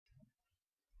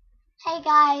Hey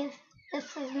guys,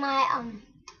 this is my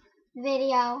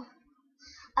video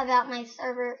about my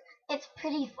server. It's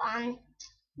pretty fun,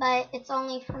 but it's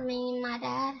only for me and my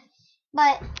dad.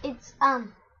 But it's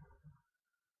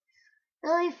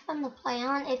really fun to play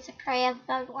on. It's a creative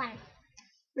mode when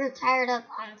we're tired of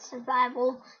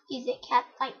survival. Use it kept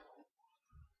like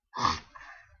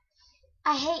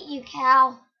I hate you,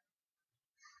 cow.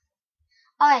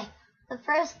 Alright, the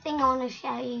first thing I want to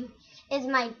show you is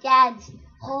my dad's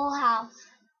whole house.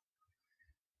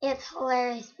 It's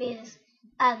hilarious because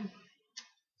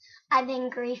I've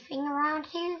been griefing around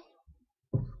here,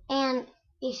 and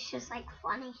it's just like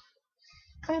funny.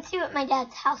 Come see what my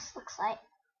dad's house looks like.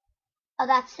 Oh,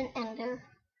 that's an ender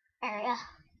area.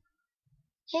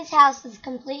 His house is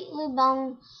completely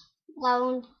blown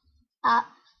up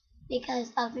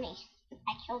because of me.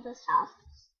 I killed his house.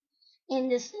 And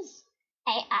this is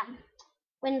a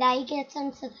when Daddy gets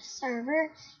into the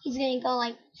server, he's gonna go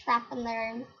like trap in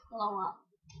there and blow up.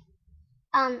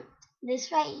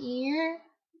 This right here,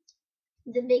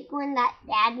 the big one that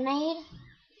Dad made.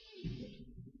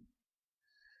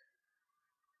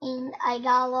 And I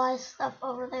got a lot of stuff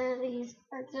over there. These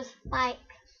are just like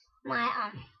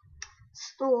my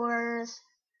stores,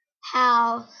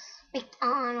 house,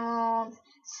 McDonald's,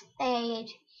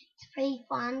 stage. It's pretty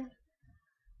fun.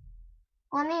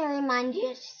 Let me remind you,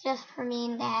 it's just for me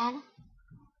and Dad.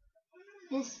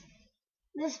 This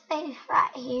base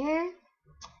right here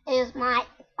is my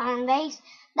own base.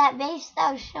 That base that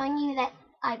I was showing you that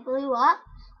I blew up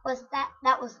was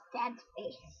that was Dad's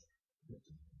base.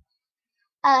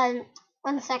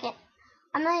 1 second.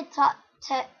 I'm gonna talk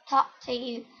to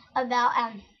you about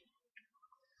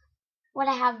what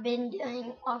I have been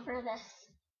doing over the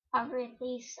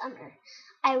summer.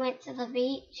 I went to the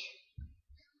beach.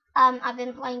 I've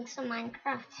been playing some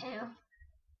Minecraft too.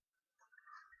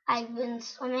 I've been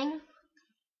swimming,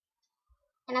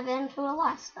 and I've been through a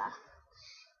lot of stuff.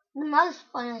 The most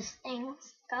funnest thing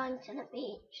was going to the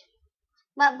beach,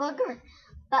 but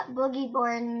boogie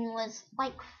boarding was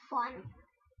like fun.